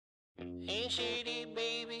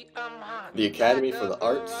The Academy for the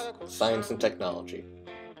Arts, Science, and Technology.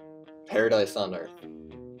 Paradise on Earth.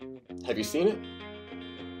 Have you seen it?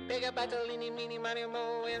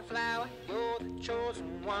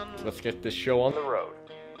 Let's get this show on the road.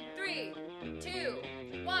 3, 2,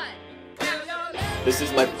 1. This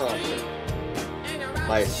is my prompter,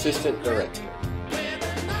 my assistant director,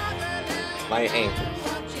 my anchors,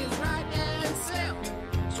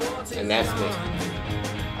 and that's me.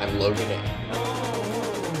 I'm Logan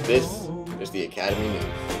A. This is the Academy News.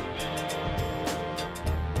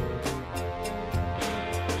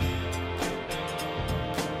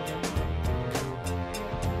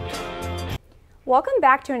 Welcome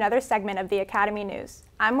back to another segment of the Academy News.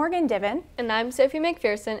 I'm Morgan Diven. And I'm Sophie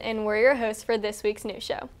McPherson, and we're your hosts for this week's news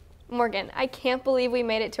show. Morgan, I can't believe we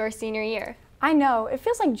made it to our senior year. I know, it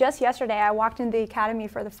feels like just yesterday I walked into the Academy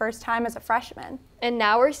for the first time as a freshman. And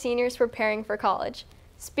now we're seniors preparing for college.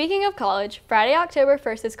 Speaking of college, Friday, October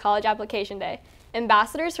 1st is College Application Day.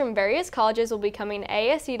 Ambassadors from various colleges will be coming to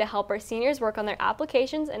AAST to help our seniors work on their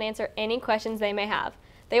applications and answer any questions they may have.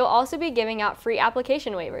 They will also be giving out free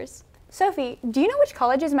application waivers. Sophie, do you know which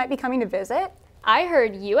colleges might be coming to visit? I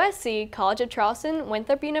heard USC, College of Charleston,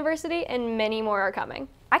 Winthrop University, and many more are coming.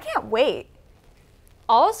 I can't wait.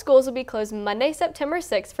 All schools will be closed Monday, September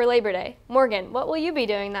 6th for Labor Day. Morgan, what will you be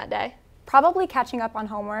doing that day? Probably catching up on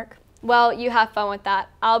homework. Well, you have fun with that.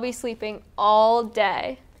 I'll be sleeping all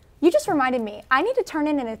day. You just reminded me, I need to turn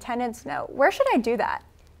in an attendance note. Where should I do that?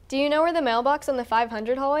 Do you know where the mailbox on the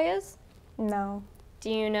 500 hallway is? No. Do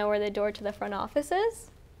you know where the door to the front office is?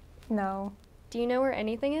 No. Do you know where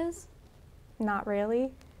anything is? Not really.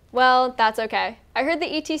 Well, that's okay. I heard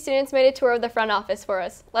the ET students made a tour of the front office for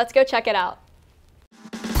us. Let's go check it out.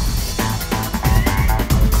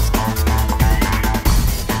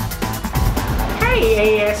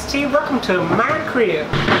 Hey AAST, welcome to my crib.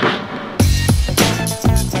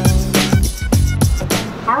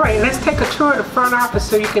 Alright, let's take a tour of the front office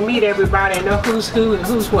so you can meet everybody and know who's who and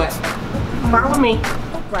who's what. Follow me.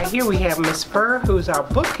 Right here we have Miss Fur, who's our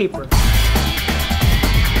bookkeeper.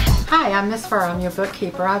 Hi, I'm Miss Fur. I'm your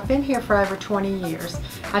bookkeeper. I've been here for over 20 years.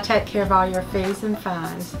 I take care of all your fees and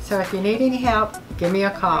fines. So if you need any help, give me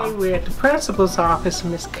a call. Hey, we're at the principal's office,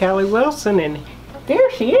 Miss Kelly Wilson, and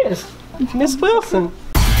there she is, Miss Wilson.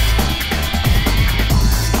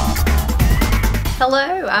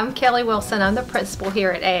 Hello, I'm Kelly Wilson. I'm the principal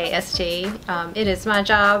here at AAST. It is my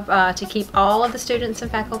job to keep all of the students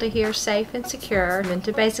and faculty here safe and secure and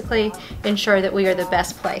to basically ensure that we are the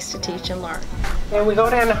best place to teach and learn. And we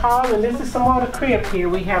go down the hall and this is some more of the crib here.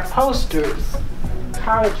 We have posters,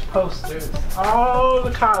 college posters, all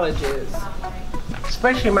the colleges.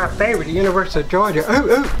 Especially my favorite, the University of Georgia.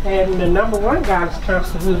 Ooh, ooh. And the #1 guidance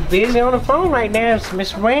counselor who's busy on the phone right now is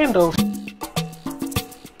Miss Randall.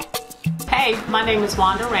 Hey, my name is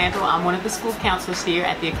Wanda Randall. I'm one of the school counselors here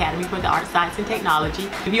at the Academy for the Arts, Science, and Technology.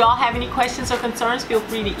 If you all have any questions or concerns, feel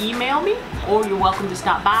free to email me or you're welcome to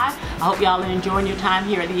stop by. I hope y'all are enjoying your time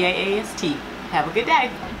here at the AAST. Have a good day.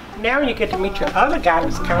 Now you get to meet your other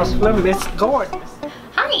guidance counselor, Miss Gordon.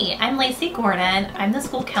 Hi, I'm Lacey Gordon. I'm the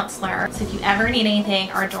school counselor. So if you ever need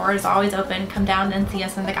anything, our door is always open. Come down and see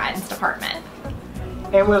us in the guidance department.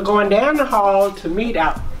 And we're going down the hall to meet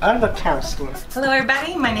our other counselor. Hello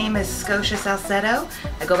everybody, my name is Scotia Salcedo.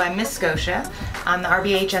 I go by Miss Scotia. I'm the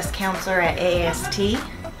RBHS counselor at AAST.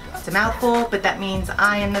 It's a mouthful, but that means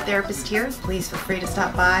I am the therapist here. Please feel free to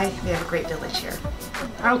stop by. We have a great village here.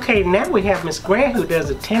 Okay, now we have Miss Grant who does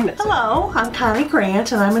attendance. Hello, I'm Connie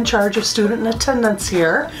Grant and I'm in charge of student attendance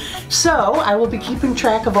here. So I will be keeping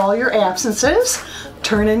track of all your absences.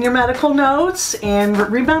 Turn in your medical notes and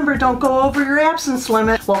remember, don't go over your absence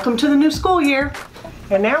limit. Welcome to the new school year.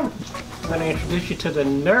 And now I'm going to introduce you to the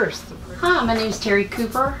nurse. Hi, my name is Terry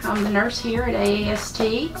Cooper. I'm the nurse here at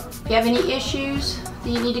AAST. If you have any issues that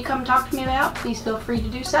you need to come talk to me about, please feel free to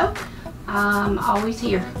do so. I'm always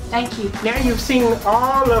here. Thank you. Now you've seen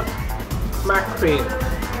all of my crib.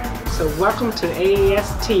 So welcome to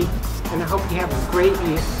AAST and I hope you have a great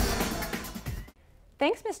year.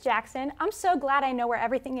 Thanks, Miss Jackson. I'm so glad I know where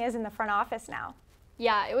everything is in the front office now.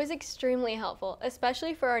 Yeah, it was extremely helpful,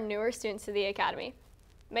 especially for our newer students to the Academy.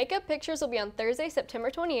 Makeup pictures will be on Thursday, September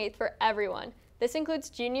 28th for everyone. This includes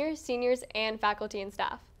juniors, seniors, and faculty and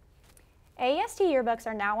staff. AAST yearbooks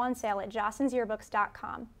are now on sale at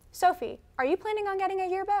jostensyearbooks.com. Sophie, are you planning on getting a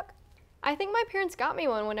yearbook? I think my parents got me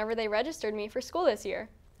one whenever they registered me for school this year.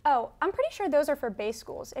 Oh, I'm pretty sure those are for base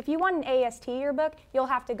schools. If you want an AAST yearbook, you'll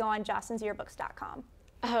have to go on jostensyearbooks.com.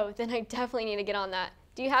 Oh, then I definitely need to get on that.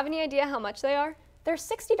 Do you have any idea how much they are? They're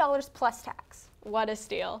 $60 plus tax. What a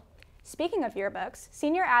steal. Speaking of yearbooks,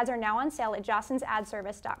 senior ads are now on sale at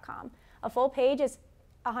jostensAdService.com. A full page is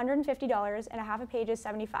 $150 and a half a page is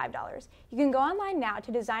 $75. You can go online now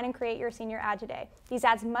to design and create your senior ad today. These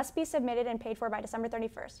ads must be submitted and paid for by December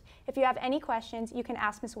 31st. If you have any questions, you can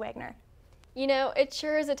ask Ms. Wagner. You know, it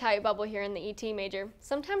sure is a tight bubble here in the ET major.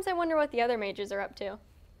 Sometimes I wonder what the other majors are up to.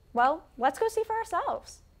 Well, let's go see for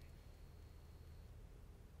ourselves.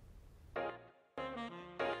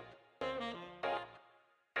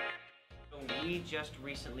 We just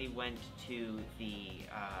recently went to the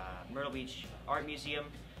Myrtle Beach Art Museum.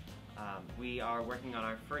 We are working on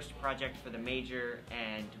our first project for the major,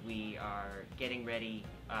 and we are getting ready,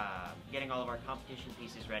 getting all of our competition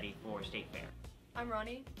pieces ready for State Fair. I'm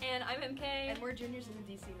Ronnie. And I'm MK. And we're juniors in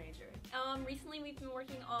the DC major. Recently we've been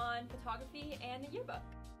working on photography and the yearbook.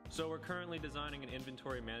 So we're currently designing an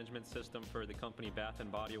inventory management system for the company Bath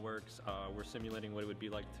 & Body Works. We're simulating what it would be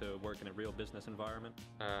like to work in a real business environment.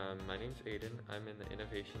 My name's Aiden. I'm in the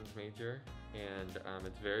innovations major, and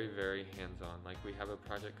it's very, very hands-on. Like, we have a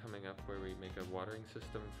project coming up where we make a watering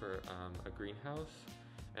system for a greenhouse,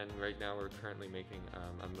 and right now we're currently making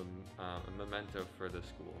a memento for the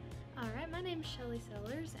school. Alright, my name's Shelly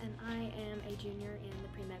Sellers, and I am a junior in the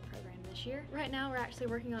pre-med program this year. Right now we're actually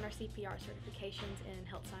working on our CPR certifications in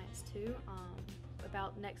Health Science 2.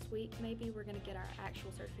 About next week maybe we're going to get our actual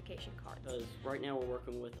certification cards. Right now we're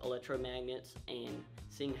working with electromagnets and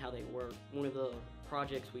seeing how they work. One of the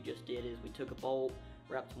projects we just did is we took a bolt,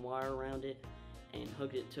 wrapped some wire around it, and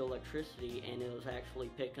hooked it to electricity, and it was actually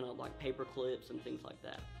picking up like paper clips and things like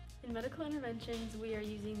that. In medical interventions, we are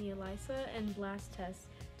using the ELISA and BLAST tests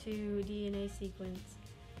to DNA sequence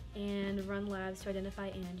and run labs to identify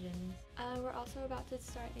antigens. We're also about to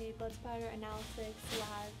start a blood spatter analysis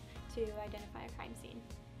lab to identify a crime scene.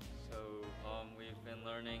 So we've been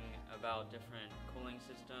learning about different cooling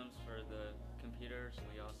systems for the computers, and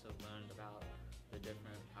we also learned about the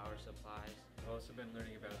different power supplies. We've also been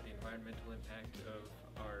learning about the environmental impact of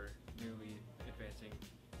our newly advancing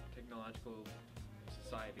technological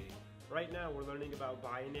society. Right now we're learning about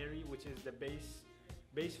binary, which is the base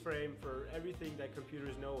frame for everything that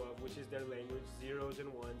computers know of, which is their language, zeros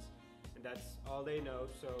and ones, and that's all they know.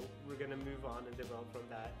 So we're going to move on and develop from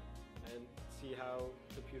that and see how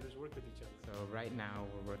computers work with each other. So right now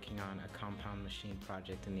we're working on a compound machine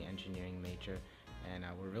project in the engineering major, and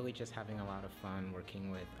we're really just having a lot of fun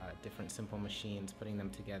working with different simple machines, putting them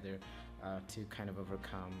together to kind of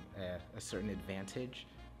overcome a certain advantage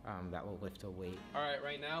that will lift a weight. Alright,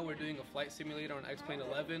 right now we're doing a flight simulator on X-Plane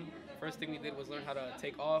 11. First thing we did was learn how to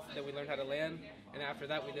take off, then we learned how to land, and after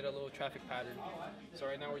that we did a little traffic pattern. So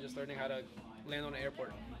right now we're just learning how to land on an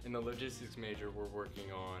airport. In the logistics major, we're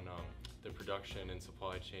working on the production and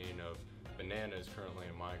supply chain of bananas currently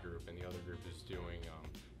in my group, and the other group is doing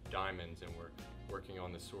diamonds, and we're working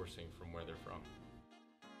on the sourcing from where they're from.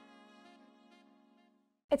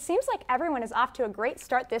 It seems like everyone is off to a great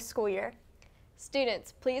start this school year.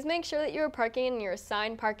 Students, please make sure that you are parking in your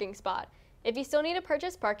assigned parking spot. If you still need to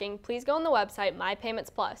purchase parking, please go on the website My Payments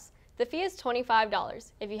Plus. The fee is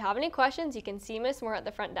 $25. If you have any questions, you can see Miss Moore at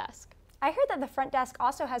the front desk. I heard that the front desk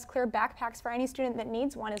also has clear backpacks for any student that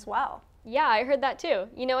needs one as well. Yeah, I heard that too.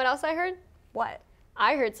 You know what else I heard? What?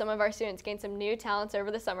 I heard some of our students gained some new talents over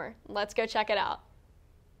the summer. Let's go check it out.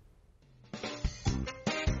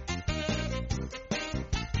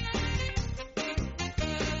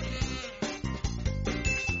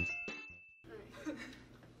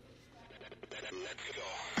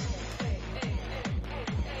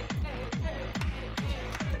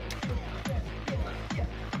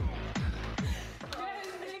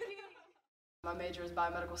 My major is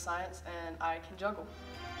biomedical science, and I can juggle.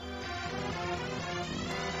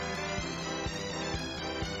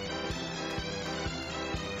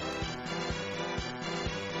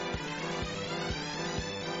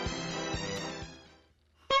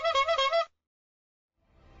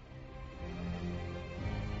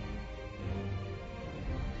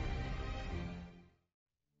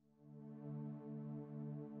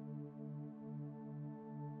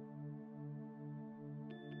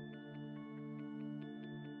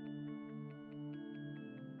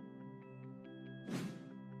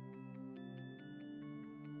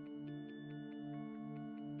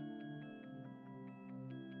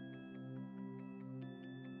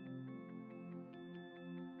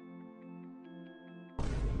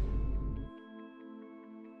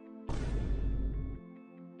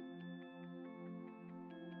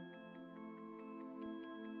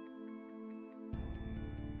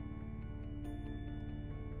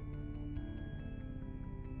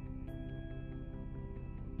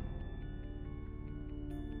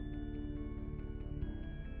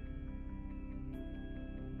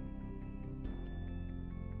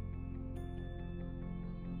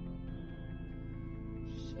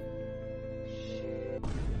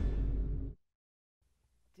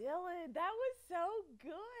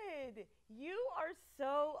 Dude, you are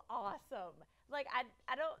so awesome. Like,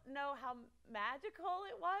 I don't know how magical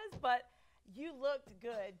it was, but you looked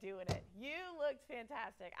good doing it. You looked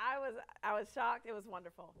fantastic. I was shocked. It was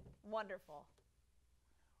wonderful. Wonderful.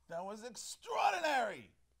 That was extraordinary.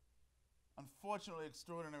 Unfortunately,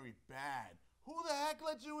 extraordinary bad. Who the heck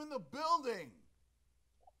let you in the building?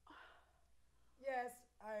 Yes,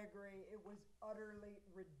 I agree. It was utterly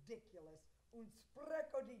ridiculous. Un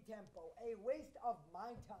spreco di tempo. A waste of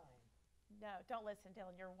my time. No, don't listen,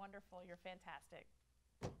 Dylan. You're wonderful. You're fantastic.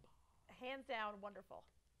 Hands down, wonderful.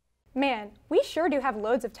 Man, we sure do have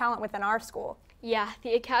loads of talent within our school. Yeah,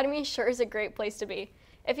 the Academy sure is a great place to be.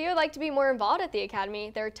 If you would like to be more involved at the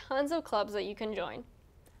Academy, there are tons of clubs that you can join.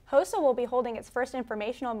 HOSA will be holding its first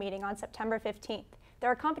informational meeting on September 15th. There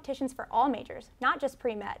are competitions for all majors, not just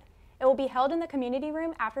pre-med. It will be held in the community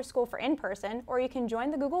room after school for in-person, or you can join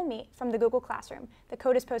the Google Meet from the Google Classroom. The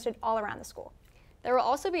code is posted all around the school. There will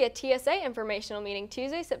also be a TSA informational meeting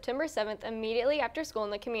Tuesday, September 7th, immediately after school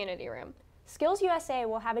in the community room. Skills USA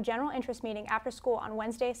will have a general interest meeting after school on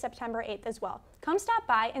Wednesday, September 8th as well. Come stop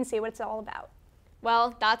by and see what it's all about.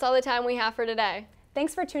 Well, that's all the time we have for today.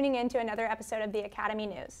 Thanks for tuning in to another episode of the Academy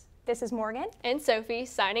News. This is Morgan and Sophie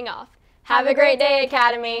signing off. Have a great day,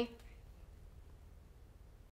 Academy!